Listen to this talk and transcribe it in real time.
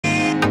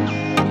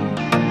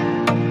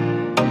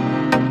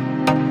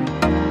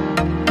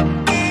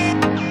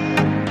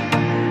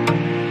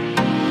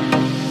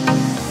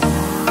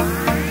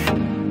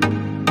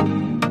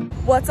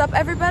What's up,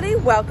 everybody?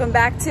 Welcome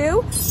back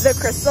to the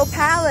Krystal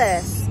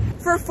Palace.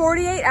 For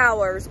 48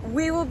 hours,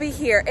 we will be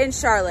here in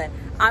Charlotte.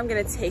 I'm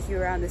gonna take you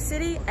around the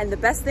city and the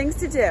best things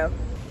to do.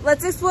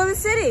 Let's explore the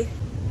city.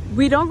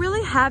 We don't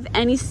really have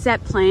any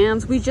set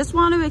plans. We just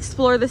want to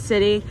explore the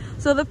city.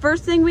 So the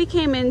first thing we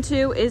came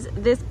into is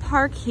this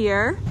park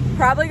here.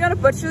 Probably gonna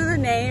butcher the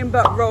name,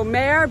 but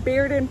Romer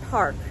Bearden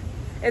Park.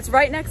 It's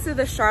right next to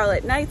the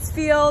Charlotte Knights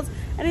field,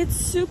 and it's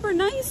super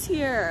nice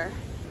here.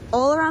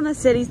 All around the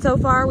city so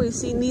far, we've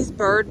seen these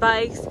bird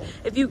bikes.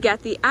 If you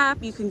get the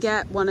app, you can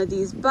get one of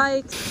these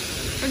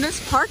bikes. In this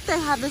park, they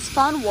have this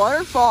fun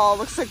waterfall.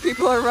 Looks like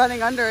people are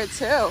running under it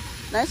too.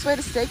 Nice way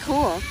to stay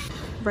cool.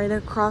 Right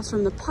across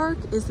from the park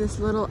is this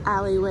little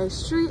alleyway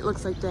street.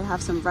 Looks like they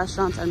have some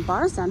restaurants and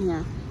bars down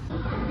here.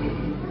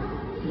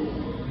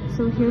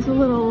 So here's a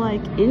little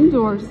like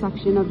indoor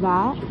section of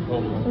that.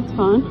 That's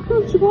fun.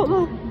 Oh,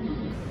 Chipotle.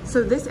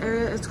 So this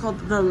area is called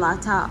the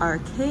Lata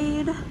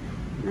Arcade.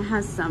 And it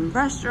has some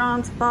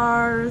restaurants,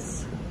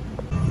 bars.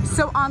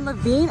 So on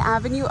Levine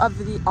Avenue of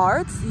the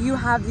Arts, you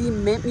have the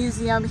Mint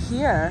Museum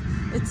here.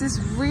 It's this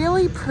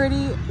really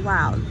pretty,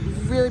 wow,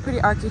 really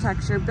pretty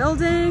architecture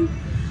building.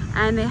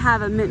 And they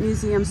have a Mint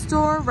Museum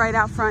store right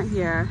out front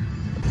here.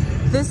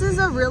 This is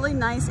a really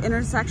nice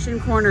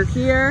intersection corner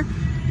here.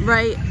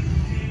 Right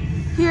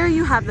here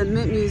you have the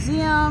Mint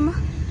Museum,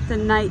 the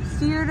Night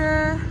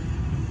Theater,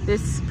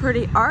 this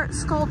pretty art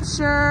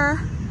sculpture.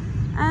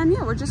 And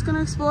yeah, we're just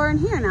gonna explore in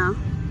here now.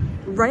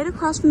 Right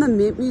across from the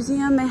Mint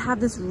Museum, they have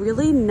this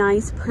really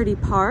nice, pretty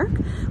park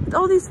with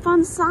all these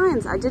fun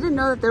signs. I didn't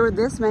know that there were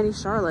this many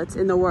Charlottes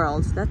in the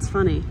world. That's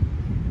funny.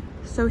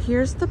 So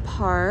here's the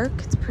park.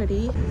 It's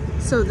pretty.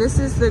 So this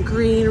is the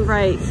green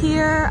right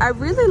here. I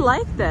really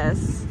like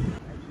this.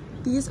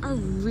 These are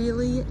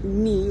really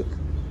neat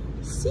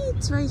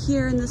seats right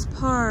here in this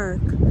park.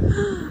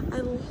 I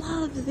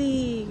love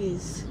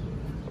these.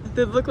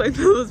 They look like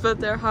pillows,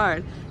 but they're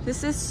hard.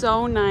 This is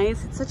so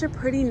nice. It's such a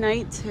pretty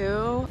night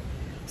too.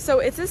 So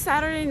it's a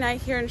Saturday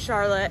night here in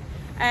Charlotte,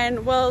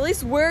 and well, at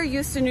least we're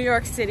used to New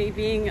York City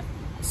being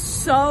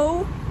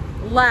so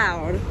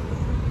loud,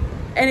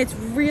 and it's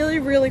really,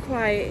 really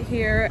quiet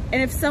here.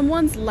 And if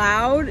someone's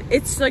loud,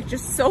 it's like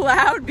just so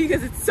loud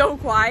because it's so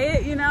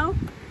quiet, you know?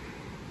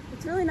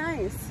 It's really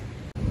nice.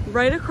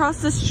 Right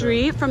across the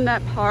street from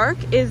that park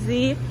is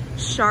the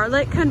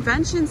Charlotte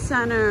Convention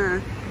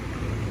Center.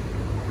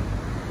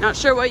 Not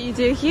sure what you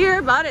do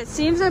here, but it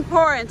seems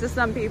important to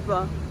some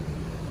people.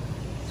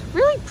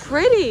 Really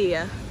pretty.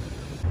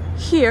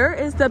 Here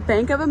is the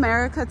Bank of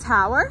America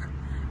Tower,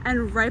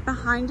 and right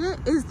behind it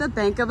is the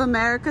Bank of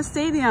America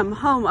Stadium,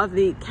 home of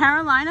the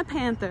Carolina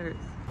Panthers.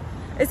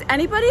 Is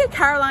anybody a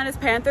Carolina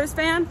Panthers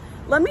fan?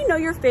 Let me know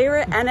your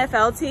favorite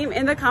NFL team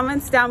in the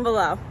comments down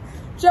below.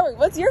 Joey,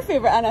 what's your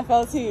favorite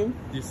NFL team?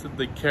 You said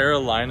the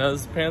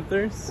Carolinas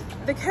Panthers?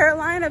 The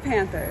Carolina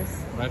Panthers.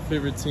 My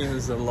favorite team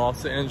is the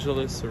Los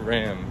Angeles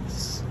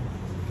Rams.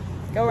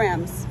 Go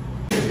Rams.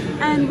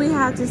 And we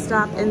had to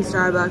stop in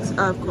Starbucks,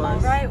 of course. All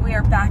right, we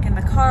are back in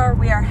the car.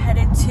 We are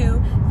headed to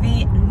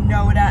the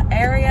NoDa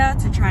area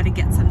to try to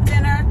get some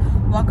dinner,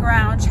 walk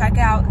around, check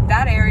out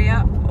that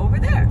area over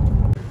there.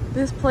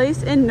 This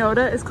place in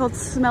NoDa is called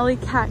Smelly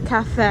Cat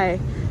Cafe.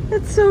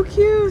 It's so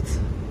cute.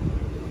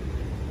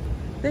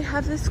 They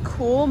have this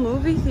cool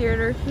movie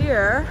theater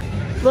here.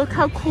 Look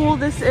how cool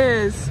this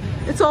is.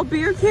 It's all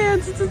beer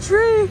cans, it's a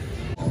tree.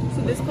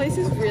 So this place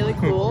is really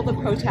cool, the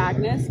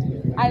Protagonist.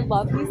 I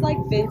love these like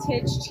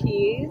vintage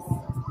teas.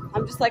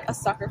 I'm just like a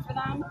sucker for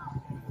them.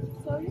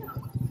 So yeah,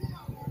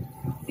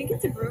 I think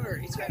it's a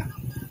brewery too.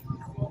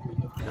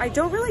 I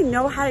don't really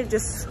know how to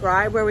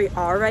describe where we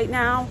are right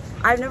now.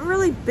 I've never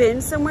really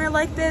been somewhere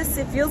like this.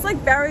 It feels like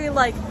very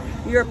like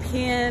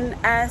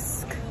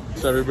European-esque.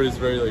 So everybody's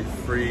very like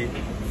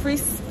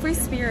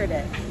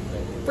free-spirited,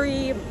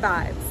 free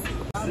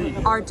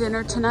vibes. Our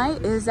dinner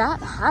tonight is at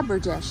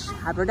Haberdish.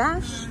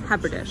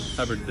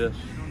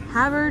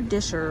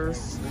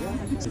 Haberdishers.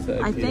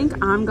 I think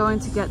I'm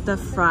going to get the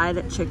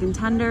fried chicken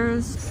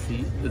tenders.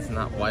 Seat is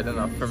not wide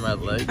enough for my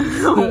legs.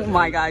 Oh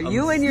my god,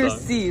 you and your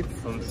seats.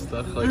 I'm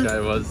stuck like I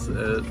was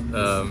at,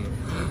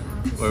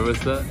 where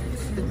was that?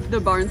 The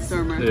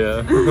Barnstormer.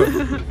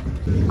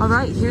 Yeah. All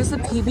right, here's a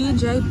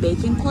PB&J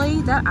bacon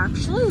plate that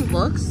actually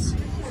looks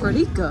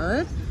pretty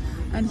good.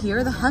 And here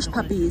are the Hush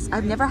Puppies.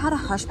 I've never had a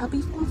Hush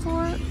Puppy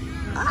before.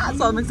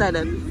 So I'm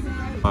excited.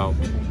 Wow.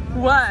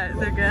 What?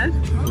 They're good?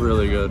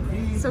 Really good.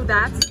 So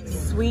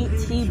that's sweet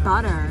tea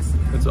butter.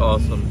 It's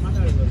awesome.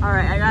 All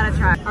right, I gotta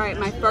try. All right,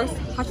 my first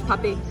Hush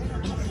Puppy.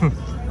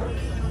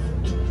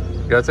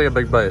 You gotta take a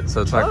big bite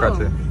so it's not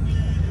crunchy.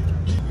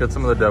 Get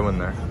some of the dough in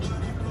there.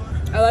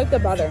 I like the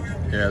butter.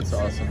 Yeah, it's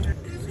awesome.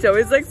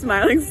 Joey's like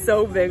smiling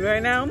so big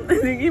right now. I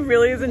think he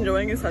really is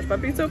enjoying his Hush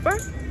Puppy so far.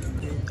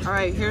 All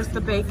right, here's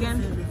the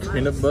bacon.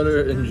 Peanut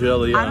butter and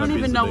jelly. I don't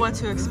even know what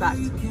to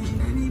expect.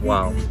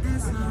 Wow.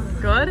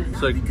 Good?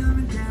 It's like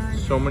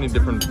so many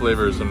different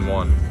flavors in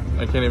one.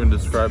 I can't even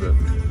describe it.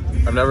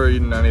 I've never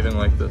eaten anything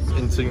like this.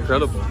 It's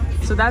incredible.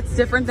 So that's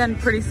different than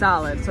pretty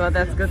solid, so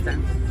that's a good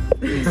thing.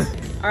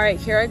 All right,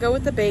 here I go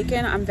with the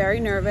bacon. I'm very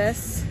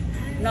nervous.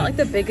 I'm not like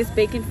the biggest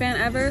bacon fan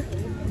ever.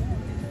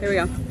 Here we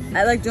go.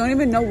 I like don't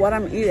even know what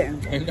I'm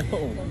eating. I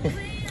know.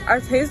 I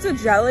taste the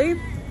jelly.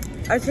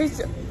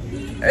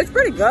 It's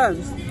pretty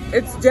good.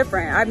 It's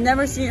different. I've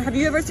never seen, have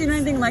you ever seen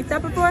anything like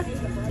that before?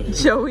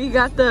 Joey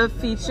got the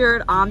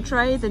featured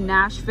entree, the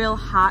Nashville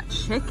hot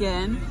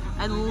chicken.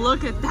 And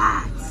look at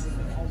that.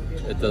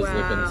 It does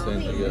look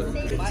insanely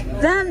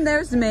good. Then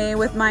there's me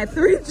with my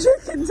 3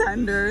 chicken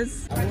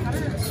tenders.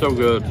 So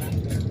good.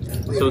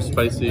 So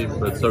spicy,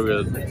 but so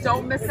good.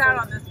 Don't miss out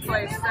on this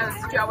place, says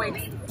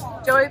Joey.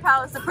 Joey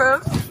Palace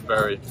approved?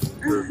 Very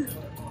approved.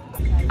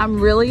 I'm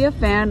really a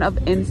fan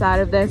of inside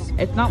of this.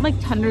 It's not like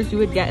tenders you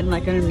would get in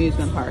like an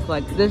amusement park.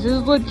 Like this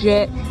is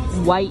legit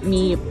white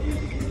meat,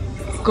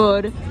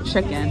 good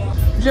chicken.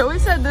 Joey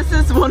said this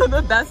is one of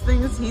the best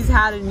things he's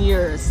had in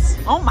years.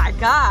 Oh my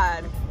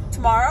God.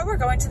 Tomorrow we're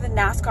going to the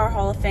NASCAR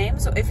Hall of Fame.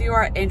 So if you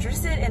are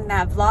interested in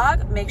that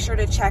vlog, make sure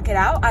to check it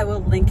out. I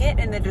will link it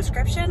in the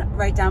description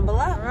right down below.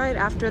 All right,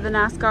 after the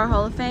NASCAR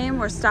Hall of Fame,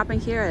 we're stopping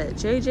here at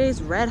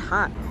JJ's Red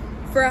Hot.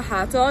 For a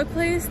hot dog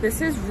place,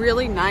 this is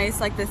really nice.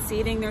 Like the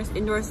seating, there's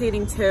indoor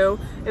seating too.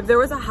 If there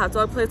was a hot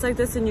dog place like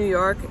this in New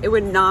York, it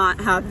would not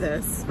have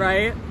this,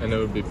 right? And it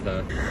would be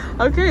packed.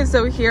 Okay,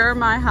 so here are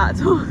my hot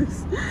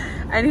dogs.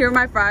 And here are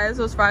my fries.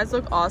 Those fries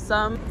look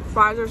awesome.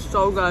 Fries are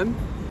so good.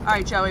 All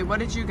right, Joey, what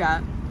did you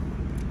get?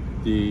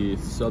 The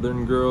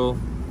Southern Girl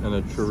and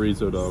a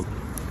chorizo dog.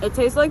 It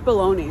tastes like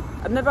bologna.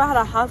 I've never had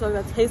a hot dog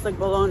that tastes like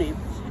bologna.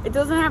 It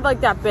doesn't have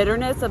like that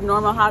bitterness of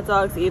normal hot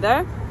dogs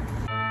either.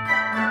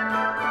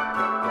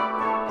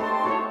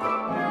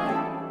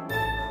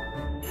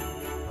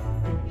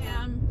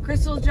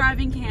 Krystal's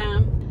driving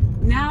Cam.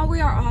 Now we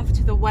are off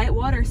to the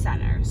Whitewater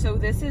Center. So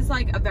this is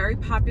like a very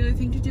popular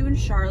thing to do in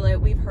Charlotte.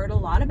 We've heard a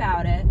lot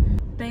about it.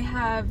 They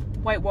have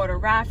whitewater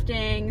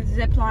rafting,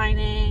 zip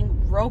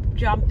lining, rope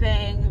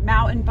jumping,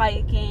 mountain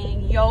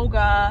biking,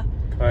 yoga,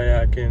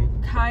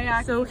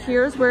 kayak. So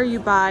here's where you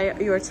buy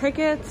your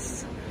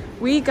tickets.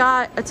 We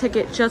got a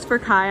ticket just for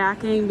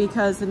kayaking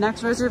because the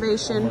next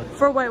reservation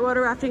for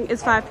whitewater rafting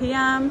is 5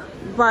 p.m.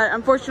 But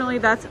unfortunately,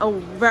 that's a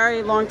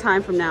very long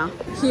time from now.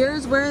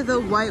 Here's where the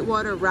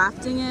whitewater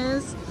rafting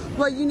is.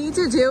 What you need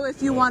to do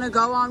if you want to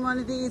go on one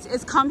of these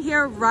is come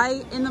here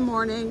right in the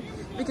morning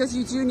because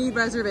you do need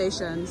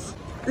reservations.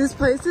 This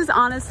place is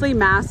honestly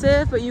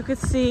massive, but you could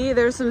see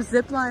there's some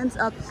zip lines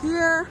up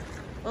here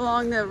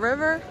along the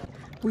river.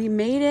 We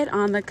made it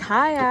on the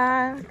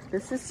kayak.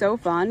 This is so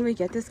fun. We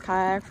get this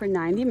kayak for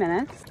 90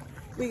 minutes.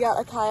 We got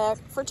a kayak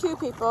for 2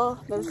 people.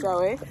 There's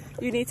Joey.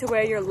 You need to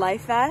wear your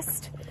life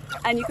vest.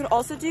 And you could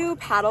also do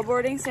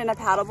paddleboarding, stand-up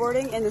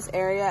paddleboarding in this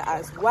area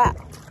as well.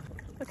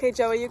 Okay,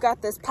 Joey, you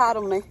got this.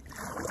 Paddle me.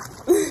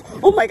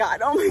 Oh my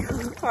God, oh my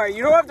God. Sorry,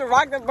 you don't have to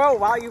rock the boat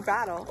while you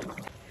paddle.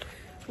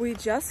 We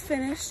just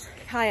finished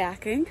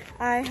kayaking.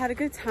 I had a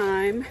good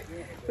time.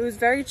 It was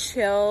very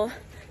chill.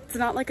 It's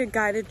not like a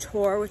guided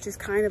tour, which is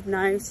kind of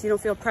nice. You don't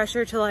feel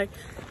pressure to like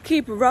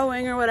keep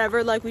rowing or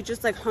whatever. Like we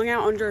just like hung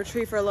out under a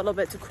tree for a little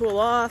bit to cool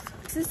off.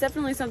 This is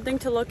definitely something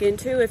to look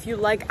into if you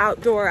like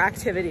outdoor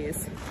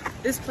activities.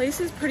 This place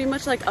is pretty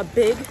much like a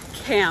big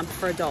camp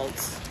for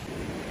adults.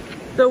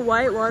 The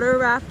whitewater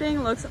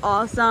rafting looks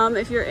awesome.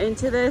 If you're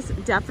into this,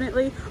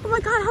 definitely. Oh my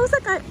God, how is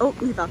that guy? Oh,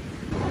 he fell.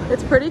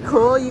 It's pretty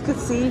cool. You could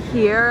see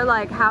here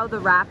like how the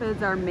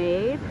rapids are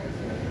made.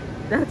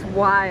 That's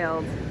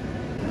wild.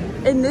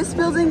 In this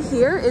building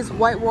here is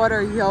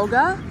Whitewater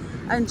Yoga.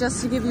 And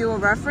just to give you a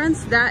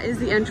reference, that is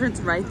the entrance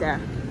right there.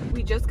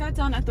 We just got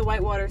done at the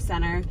Whitewater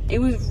Center. It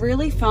was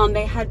really fun.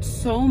 They had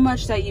so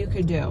much that you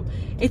could do.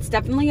 It's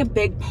definitely a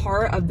big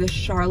part of the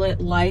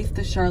Charlotte life,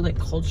 the Charlotte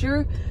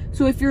culture.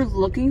 So if you're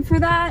looking for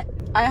that,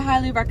 I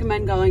highly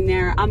recommend going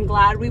there. I'm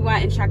glad we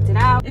went and checked it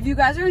out. If you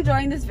guys are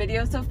enjoying this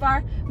video so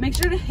far, make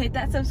sure to hit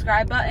that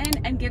subscribe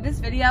button and give this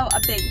video a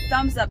big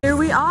thumbs up. Here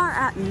we are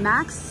at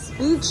Mac's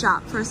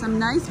Speedshop for some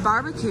nice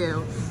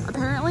barbecue.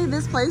 Apparently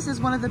this place is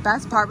one of the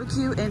best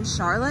barbecue in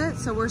Charlotte,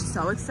 so we're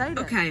so excited.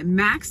 Okay,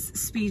 Mac's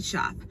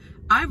Speedshop.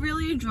 I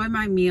really enjoyed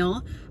my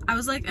meal. I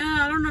was like,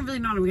 I don't really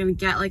know what I'm gonna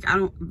get. Like, I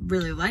don't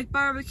really like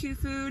barbecue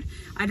food.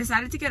 I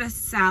decided to get a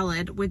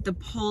salad with the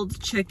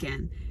pulled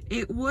chicken.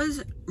 It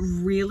was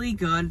really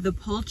good. The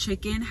pulled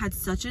chicken had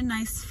such a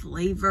nice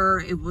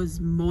flavor. It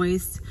was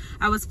moist.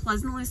 I was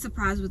pleasantly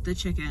surprised with the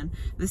chicken.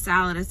 The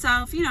salad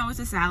itself, you know, it's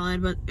a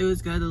salad, but it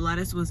was good. The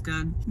lettuce was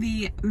good.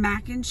 The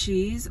mac and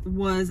cheese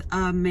was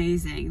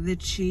amazing. The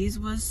cheese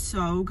was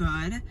so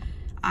good.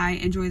 I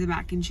enjoy the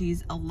mac and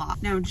cheese a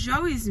lot. Now,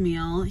 Joey's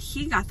meal,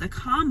 he got the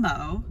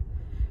combo,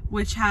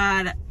 which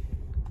had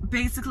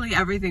basically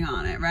everything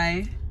on it,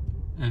 right?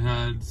 It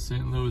had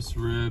St. Louis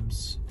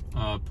ribs,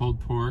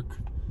 pulled pork,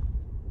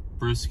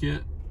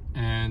 brisket,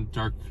 and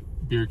dark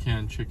beer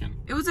can chicken.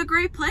 It was a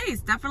great place.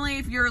 Definitely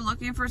if you're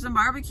looking for some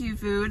barbecue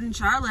food in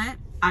Charlotte,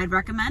 I'd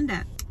recommend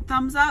it.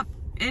 Thumbs up.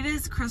 It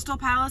is Krystal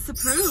Palace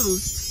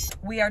approved.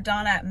 We are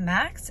done at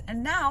Mac's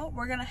and now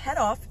we're gonna head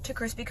off to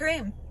Krispy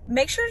Kreme.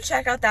 Make sure to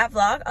check out that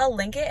vlog. I'll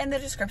link it in the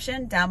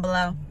description down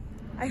below.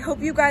 I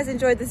hope you guys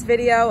enjoyed this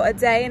video. A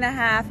day and a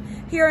half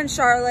here in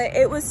Charlotte.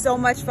 It was so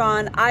much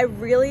fun. I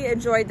really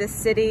enjoyed this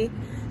city.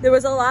 There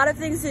was a lot of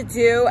things to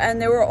do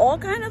and they were all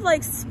kind of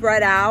like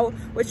spread out,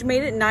 which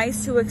made it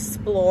nice to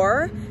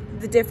explore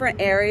the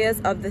different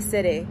areas of the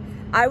city.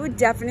 I would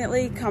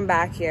definitely come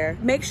back here.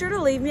 Make sure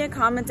to leave me a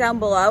comment down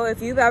below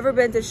if you've ever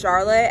been to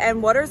Charlotte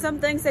and what are some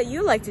things that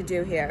you like to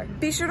do here.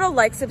 Be sure to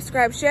like,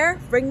 subscribe, share,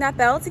 ring that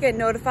bell to get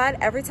notified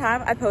every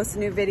time I post a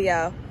new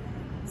video.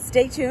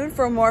 Stay tuned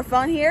for more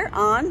fun here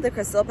on the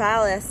Krystal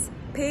Palace.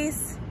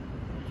 Peace.